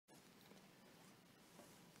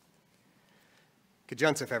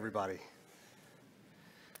Gudjuntif, everybody.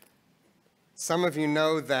 Some of you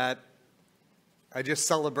know that I just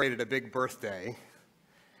celebrated a big birthday.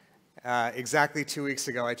 Exactly 2 weeks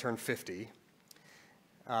ago, I turned 50.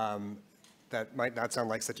 That might not sound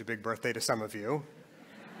like such a big birthday to some of you,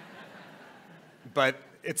 but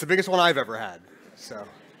it's the biggest one I've ever had. So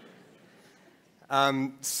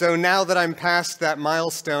now that I'm past that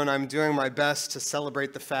milestone, I'm doing my best to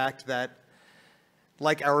celebrate the fact that,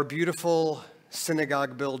 like our beautiful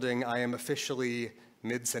synagogue building, I am officially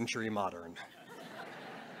mid-century modern.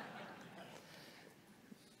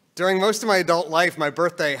 During most of my adult life, my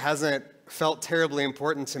birthday hasn't felt terribly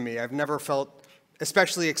important to me. I've never felt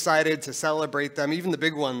especially excited to celebrate them. Even the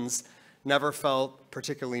big ones never felt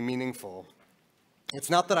particularly meaningful. It's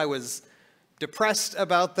not that I was depressed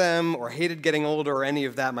about them or hated getting older or any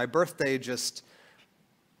of that. My birthday just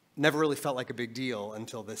never really felt like a big deal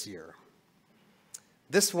until this year.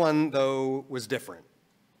 This one, though, was different.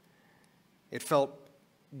 It felt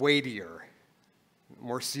weightier,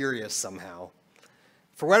 more serious somehow.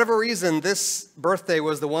 For whatever reason, this birthday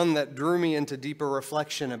was the one that drew me into deeper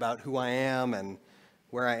reflection about who I am and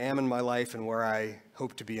where I am in my life and where I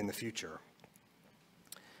hope to be in the future.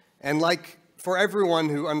 And like for everyone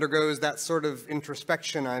who undergoes that sort of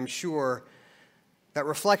introspection, I'm sure that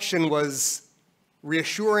reflection was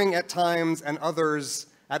reassuring at times and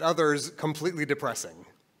at others completely depressing.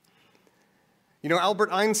 You know,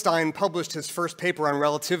 Albert Einstein published his first paper on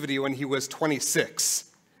relativity when he was 26.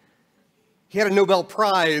 He had a Nobel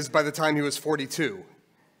Prize by the time he was 42.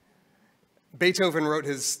 Beethoven wrote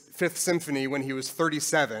his Fifth Symphony when he was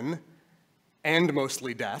 37 and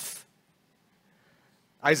mostly deaf.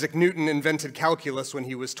 Isaac Newton invented calculus when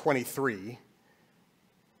he was 23.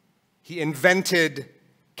 He invented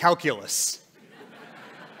calculus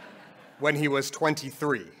when he was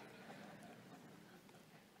 23.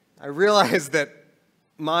 I realize that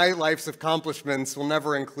my life's accomplishments will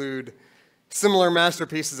never include similar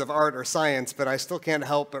masterpieces of art or science, but I still can't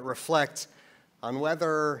help but reflect on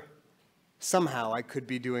whether somehow I could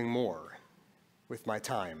be doing more with my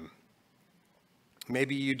time.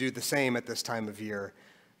 Maybe you do the same at this time of year,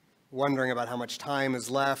 wondering about how much time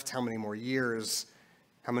is left, how many more years,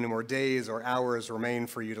 how many more days or hours remain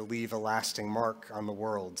for you to leave a lasting mark on the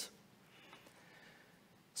world.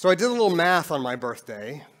 So I did a little math on my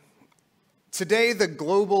birthday. Today, the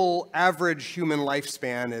global average human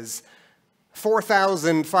lifespan is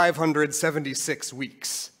 4,576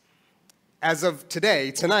 weeks. As of today,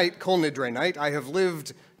 tonight, Kol Nidre night, I have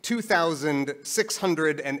lived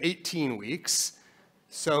 2,618 weeks.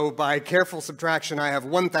 So by careful subtraction, I have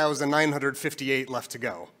 1,958 left to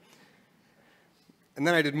go. And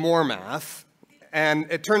then I did more math,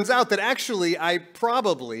 and it turns out that actually I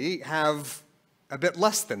probably have a bit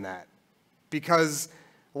less than that, because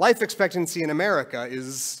life expectancy in America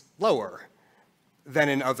is lower than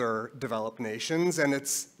in other developed nations, and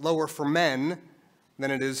it's lower for men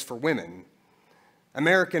than it is for women.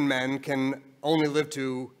 American men can only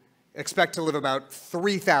expect to live about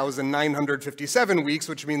 3,957 weeks,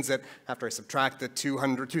 which means that after I subtract the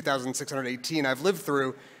 2,618 I've lived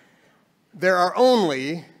through, there are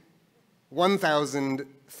only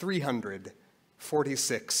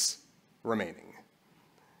 1,346 remaining.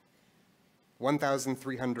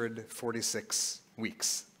 1,346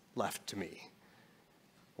 weeks left to me.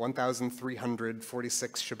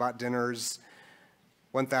 1,346 Shabbat dinners,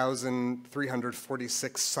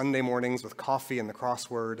 1,346 Sunday mornings with coffee and the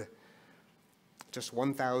crossword, just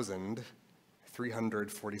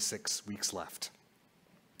 1,346 weeks left.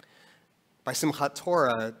 By Simchat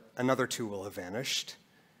Torah, another 2 will have vanished.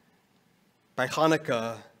 By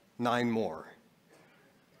Hanukkah, 9 more.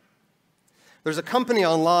 There's a company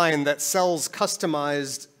online that sells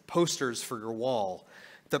customized posters for your wall.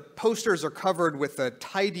 The posters are covered with a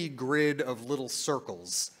tidy grid of little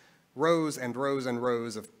circles, rows and rows and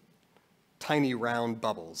rows of tiny round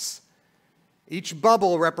bubbles. Each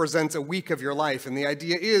bubble represents a week of your life, and the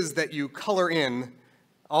idea is that you color in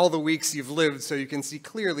all the weeks you've lived so you can see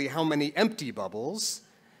clearly how many empty bubbles,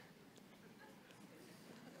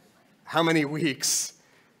 how many weeks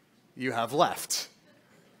you have left.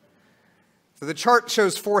 So the chart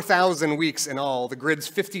shows 4,000 weeks in all. The grid's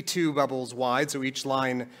 52 bubbles wide, so each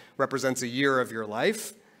line represents a year of your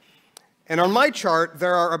life. And on my chart,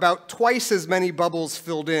 there are about twice as many bubbles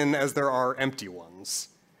filled in as there are empty ones.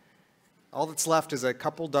 All that's left is a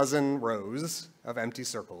couple dozen rows of empty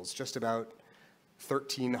circles, just about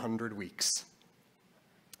 1,300 weeks.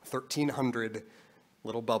 1,300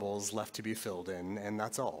 little bubbles left to be filled in, and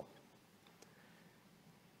that's all.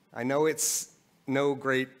 I know it's no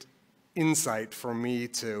great insight for me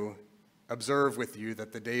to observe with you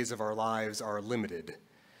that the days of our lives are limited.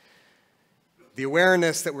 The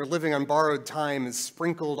awareness that we're living on borrowed time is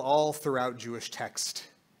sprinkled all throughout Jewish text.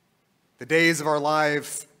 The days of our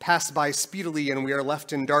life pass by speedily and we are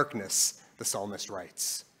left in darkness, the psalmist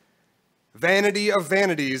writes. Vanity of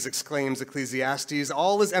vanities, exclaims Ecclesiastes,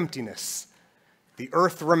 all is emptiness. The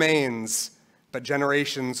earth remains, but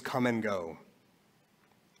generations come and go.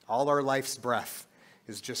 All our life's breath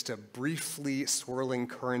is just a briefly swirling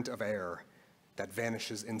current of air that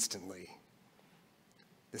vanishes instantly.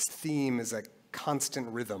 This theme is a constant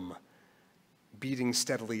rhythm, beating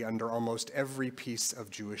steadily under almost every piece of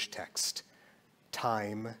Jewish text.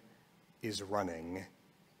 Time is running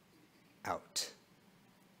out.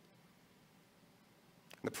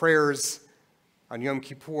 The prayers on Yom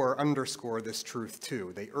Kippur underscore this truth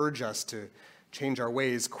too. They urge us to change our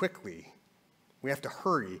ways quickly. We have to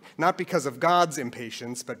hurry, not because of God's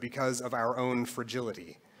impatience, but because of our own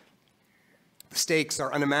fragility. The stakes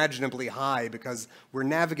are unimaginably high because we're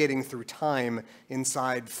navigating through time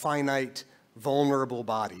inside finite, vulnerable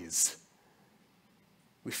bodies.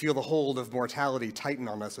 We feel the hold of mortality tighten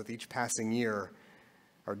on us with each passing year.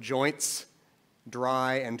 Our joints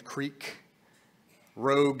dry and creak.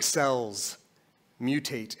 Rogue cells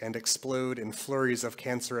mutate and explode in flurries of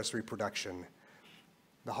cancerous reproduction.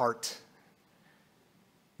 The heart,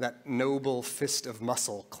 that noble fist of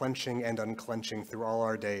muscle clenching and unclenching through all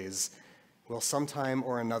our days, will sometime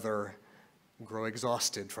or another grow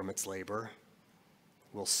exhausted from its labor,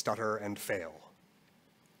 will stutter and fail.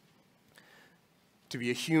 To be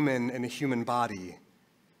a human in a human body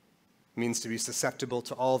means to be susceptible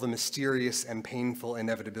to all the mysterious and painful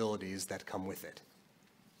inevitabilities that come with it.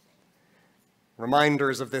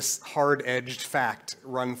 Reminders of this hard-edged fact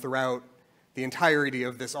run throughout the entirety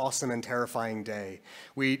of this awesome and terrifying day.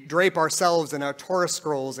 We drape ourselves in our Torah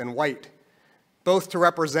scrolls in white, both to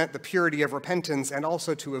represent the purity of repentance and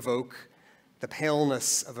also to evoke the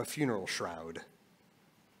paleness of a funeral shroud.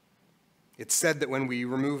 It's said that when we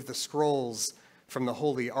remove the scrolls from the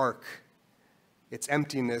holy ark, its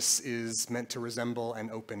emptiness is meant to resemble an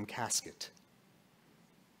open casket.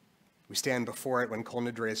 We stand before it when Kol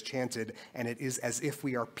Nidre is chanted, and it is as if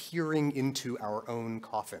we are peering into our own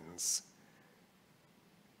coffins,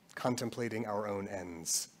 contemplating our own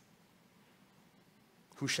ends.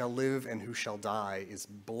 Who shall live and who shall die is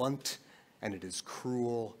blunt and it is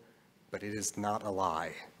cruel, but it is not a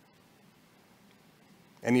lie.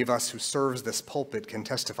 Any of us who serves this pulpit can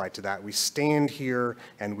testify to that. We stand here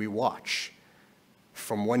and we watch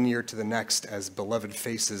from one year to the next as beloved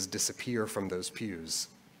faces disappear from those pews.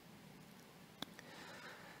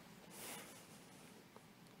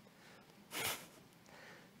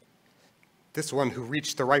 This one who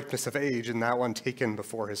reached the ripeness of age and that one taken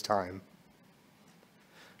before his time.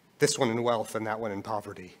 This one in wealth and that one in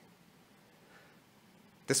poverty.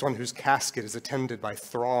 This one whose casket is attended by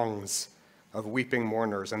throngs of weeping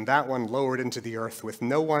mourners, and that one lowered into the earth with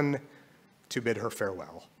no one to bid her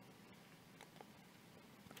farewell.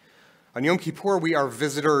 On Yom Kippur, we are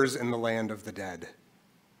visitors in the land of the dead.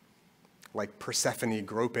 Like Persephone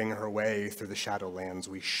groping her way through the shadowlands,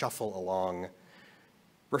 we shuffle along,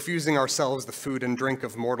 refusing ourselves the food and drink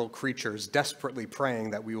of mortal creatures, desperately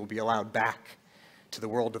praying that we will be allowed back to the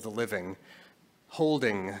world of the living,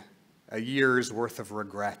 holding a year's worth of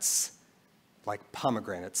regrets like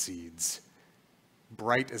pomegranate seeds,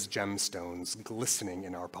 bright as gemstones, glistening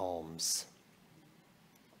in our palms.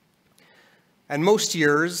 And most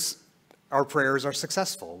years, our prayers are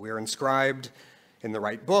successful. We are inscribed in the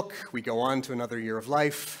right book. We go on to another year of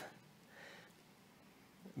life.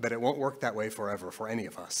 But it won't work that way forever for any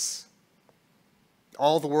of us.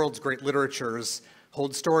 All the world's great literatures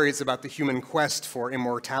hold stories about the human quest for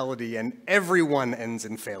immortality, and everyone ends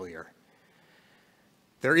in failure.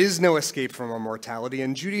 There is no escape from our mortality,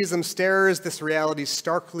 and Judaism stares this reality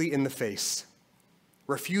starkly in the face,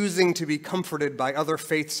 refusing to be comforted by other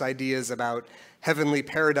faiths' ideas about heavenly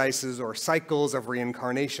paradises or cycles of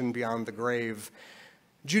reincarnation beyond the grave.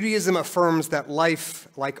 Judaism affirms that life,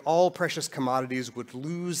 like all precious commodities, would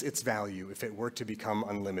lose its value if it were to become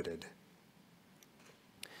unlimited.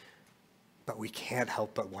 But we can't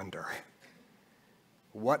help but wonder,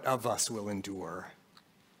 what of us will endure?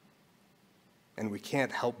 And we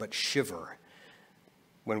can't help but shiver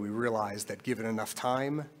when we realize that given enough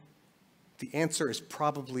time, the answer is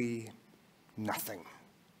probably nothing.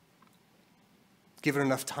 Given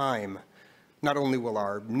enough time, not only will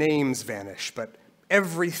our names vanish, but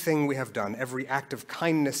everything we have done, every act of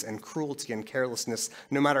kindness and cruelty and carelessness,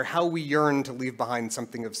 no matter how we yearn to leave behind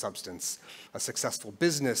something of substance, a successful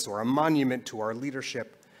business or a monument to our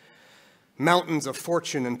leadership, mountains of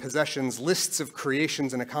fortune and possessions, lists of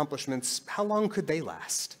creations and accomplishments, how long could they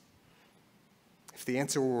last? If the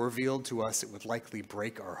answer were revealed to us, it would likely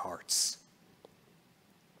break our hearts.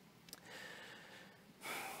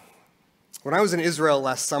 When I was in Israel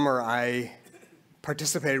last summer, I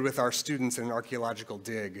participated with our students in an archaeological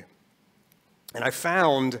dig, and I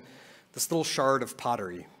found this little shard of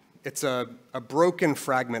pottery. It's a broken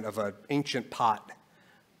fragment of an ancient pot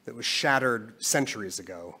that was shattered centuries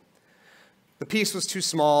ago. The piece was too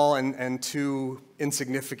small and too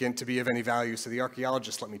insignificant to be of any value, so the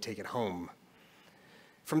archaeologists let me take it home.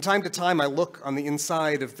 From time to time, I look on the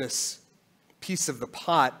inside of this piece of the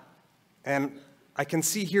pot, and I can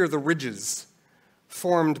see here the ridges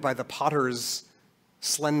formed by the potter's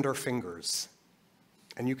slender fingers.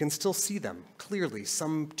 And you can still see them clearly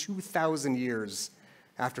some 2,000 years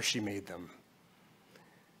after she made them.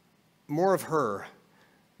 More of her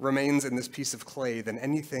remains in this piece of clay than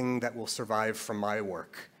anything that will survive from my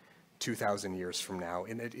work 2,000 years from now,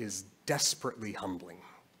 and it is desperately humbling.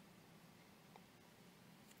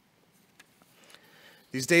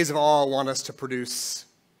 These days of awe want us to produce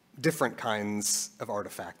different kinds of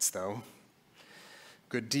artifacts, though.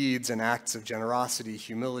 Good deeds and acts of generosity,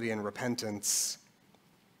 humility, and repentance,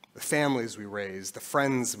 the families we raise, the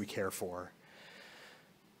friends we care for.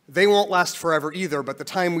 They won't last forever either, but the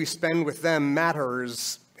time we spend with them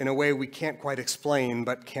matters in a way we can't quite explain,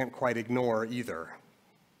 but can't quite ignore either.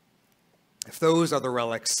 If those are the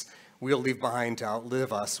relics we'll leave behind to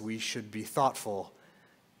outlive us, we should be thoughtful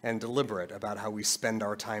and deliberate about how we spend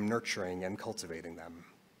our time nurturing and cultivating them.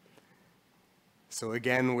 So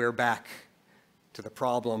again, we're back to the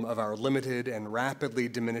problem of our limited and rapidly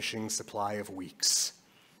diminishing supply of weeks.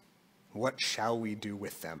 What shall we do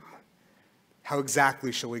with them? How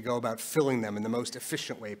exactly shall we go about filling them in the most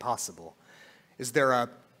efficient way possible? Is there a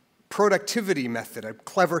productivity method, a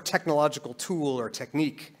clever technological tool or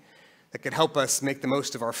technique that could help us make the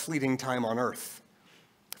most of our fleeting time on Earth?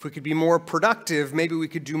 If we could be more productive, maybe we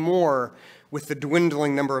could do more with the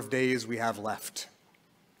dwindling number of days we have left.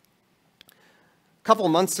 A couple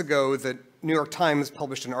of months ago, the New York Times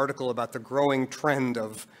published an article about the growing trend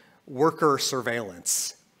of worker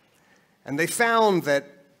surveillance. And they found that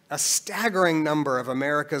a staggering number of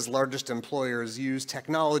America's largest employers use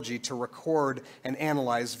technology to record and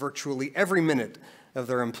analyze virtually every minute of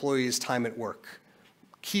their employees' time at work.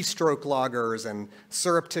 Keystroke loggers and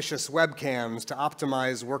surreptitious webcams to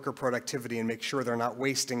optimize worker productivity and make sure they're not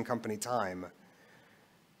wasting company time.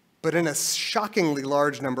 But in a shockingly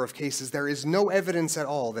large number of cases, there is no evidence at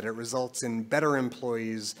all that it results in better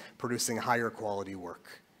employees producing higher quality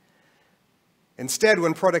work. Instead,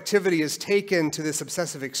 when productivity is taken to this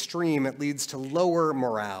obsessive extreme, it leads to lower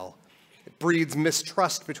morale. It breeds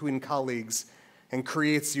mistrust between colleagues and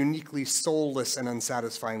creates uniquely soulless and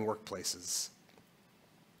unsatisfying workplaces.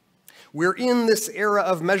 We're in this era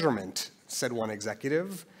of measurement, said one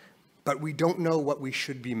executive, but we don't know what we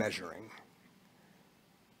should be measuring.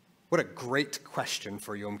 What a great question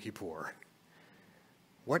for Yom Kippur.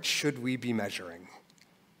 What should we be measuring?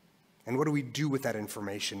 And what do we do with that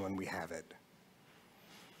information when we have it?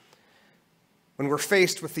 When we're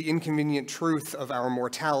faced with the inconvenient truth of our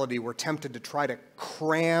mortality, we're tempted to try to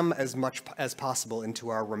cram as much as possible into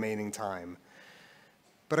our remaining time.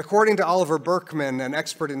 But according to Oliver Burkeman, an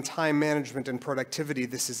expert in time management and productivity,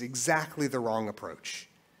 this is exactly the wrong approach.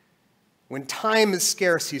 When time is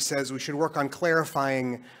scarce, he says, we should work on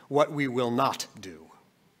clarifying what we will not do.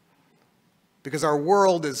 Because our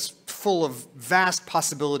world is full of vast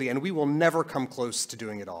possibility, and we will never come close to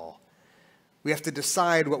doing it all. We have to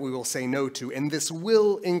decide what we will say no to, and this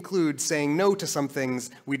will include saying no to some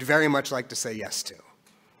things we'd very much like to say yes to.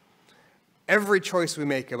 Every choice we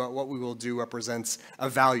make about what we will do represents a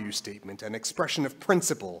value statement, an expression of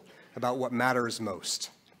principle about what matters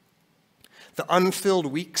most. The unfilled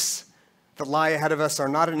weeks that lie ahead of us are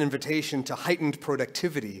not an invitation to heightened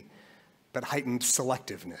productivity, but heightened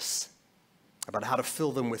selectiveness, about how to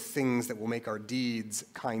fill them with things that will make our deeds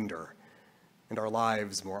kinder and our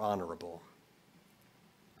lives more honorable.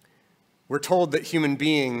 We're told that human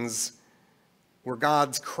beings were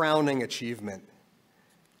God's crowning achievement,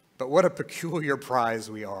 but what a peculiar prize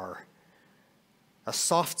we are. A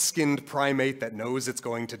soft-skinned primate that knows it's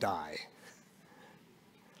going to die.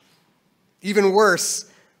 Even worse,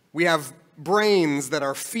 we have brains that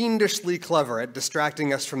are fiendishly clever at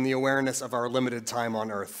distracting us from the awareness of our limited time on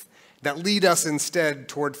Earth, that lead us instead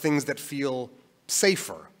toward things that feel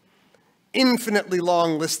safer. Infinitely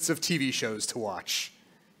long lists of TV shows to watch.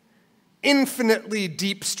 Infinitely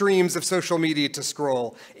deep streams of social media to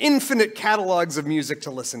scroll. Infinite catalogs of music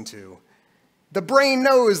to listen to. The brain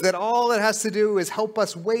knows that all it has to do is help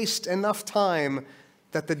us waste enough time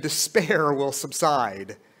that the despair will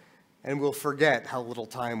subside and we'll forget how little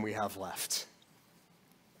time we have left.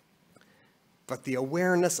 But the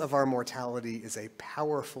awareness of our mortality is a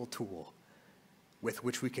powerful tool with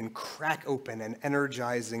which we can crack open an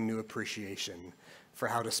energizing new appreciation for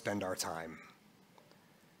how to spend our time.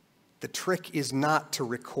 The trick is not to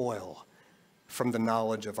recoil from the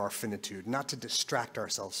knowledge of our finitude, not to distract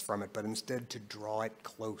ourselves from it, but instead to draw it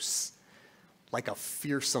close, like a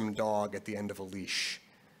fearsome dog at the end of a leash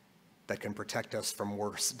that can protect us from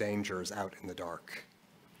worse dangers out in the dark.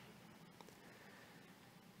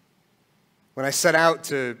 When I set out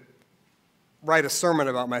to write a sermon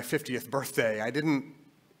about my 50th birthday, I didn't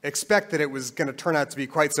expect that it was going to turn out to be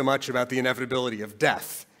quite so much about the inevitability of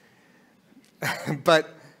death.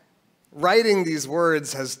 But writing these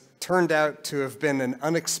words has turned out to have been an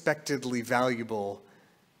unexpectedly valuable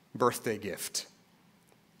birthday gift.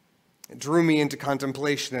 It drew me into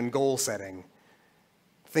contemplation and goal setting,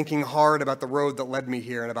 thinking hard about the road that led me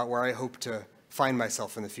here and about where I hope to find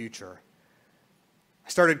myself in the future. I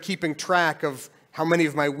started keeping track of how many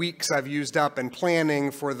of my weeks I've used up and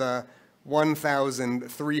planning for the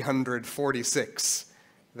 1,346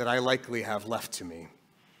 that I likely have left to me.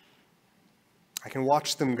 I can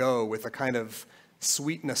watch them go with a kind of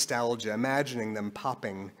sweet nostalgia, imagining them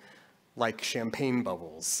popping like champagne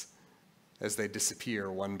bubbles as they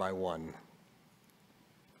disappear one by one.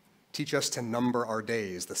 Teach us to number our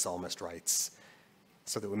days, the psalmist writes,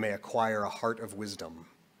 so that we may acquire a heart of wisdom.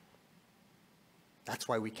 That's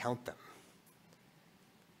why we count them,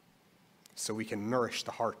 so we can nourish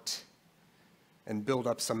the heart and build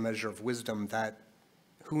up some measure of wisdom that,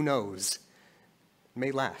 who knows,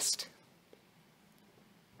 may last.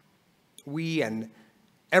 We and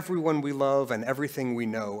everyone we love and everything we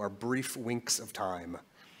know are brief winks of time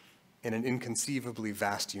in an inconceivably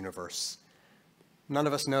vast universe. None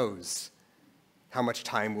of us knows how much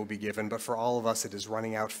time will be given, but for all of us it is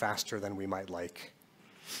running out faster than we might like.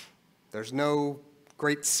 There's no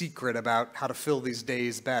great secret about how to fill these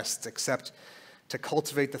days best except to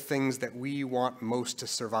cultivate the things that we want most to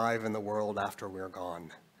survive in the world after we're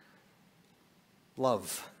gone.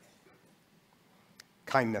 Love,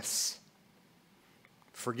 kindness,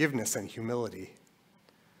 forgiveness, and humility.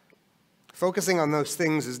 Focusing on those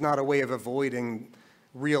things is not a way of avoiding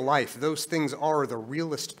real life. Those things are the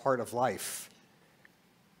realest part of life.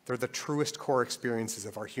 They're the truest core experiences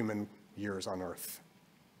of our human years on earth.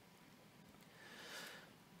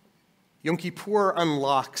 Yom Kippur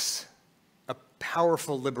unlocks a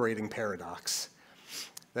powerful, liberating paradox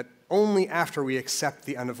that only after we accept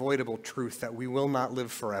the unavoidable truth that we will not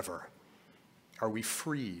live forever are we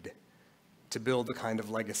freed to build the kind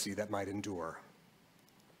of legacy that might endure.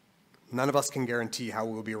 None of us can guarantee how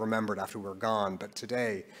we'll be remembered after we're gone, but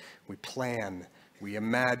today we plan, we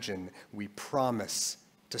imagine, we promise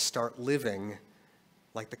to start living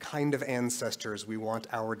like the kind of ancestors we want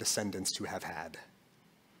our descendants to have had.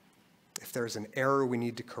 If there's an error we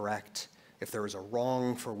need to correct, if there is a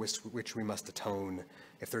wrong for which we must atone,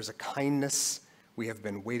 if there's a kindness we have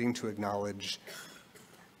been waiting to acknowledge,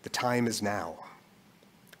 the time is now.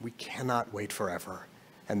 We cannot wait forever,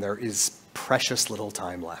 and there is precious little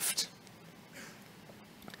time left.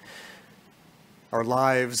 Our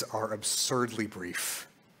lives are absurdly brief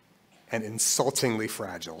and insultingly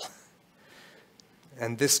fragile,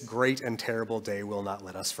 and this great and terrible day will not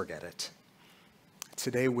let us forget it.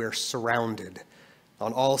 Today we're surrounded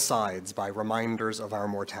on all sides by reminders of our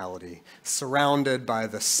mortality, surrounded by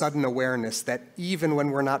the sudden awareness that even when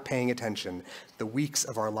we're not paying attention, the weeks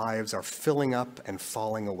of our lives are filling up and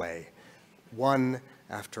falling away, one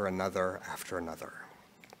after another after another.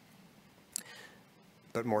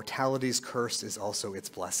 But mortality's curse is also its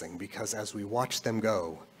blessing, because as we watch them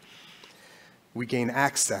go, we gain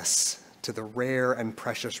access to the rare and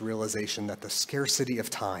precious realization that the scarcity of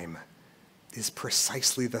time is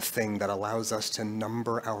precisely the thing that allows us to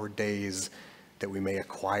number our days that we may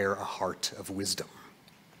acquire a heart of wisdom.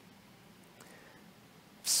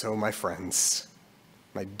 So, my friends,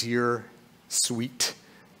 my dear, sweet,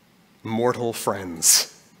 mortal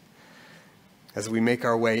friends, as we make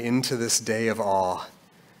our way into this day of awe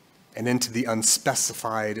and into the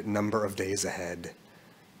unspecified number of days ahead,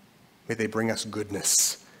 may they bring us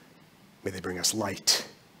goodness, may they bring us light,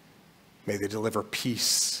 may they deliver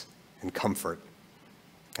peace and comfort,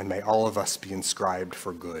 and may all of us be inscribed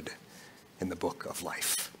for good in the book of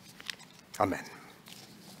life. Amen.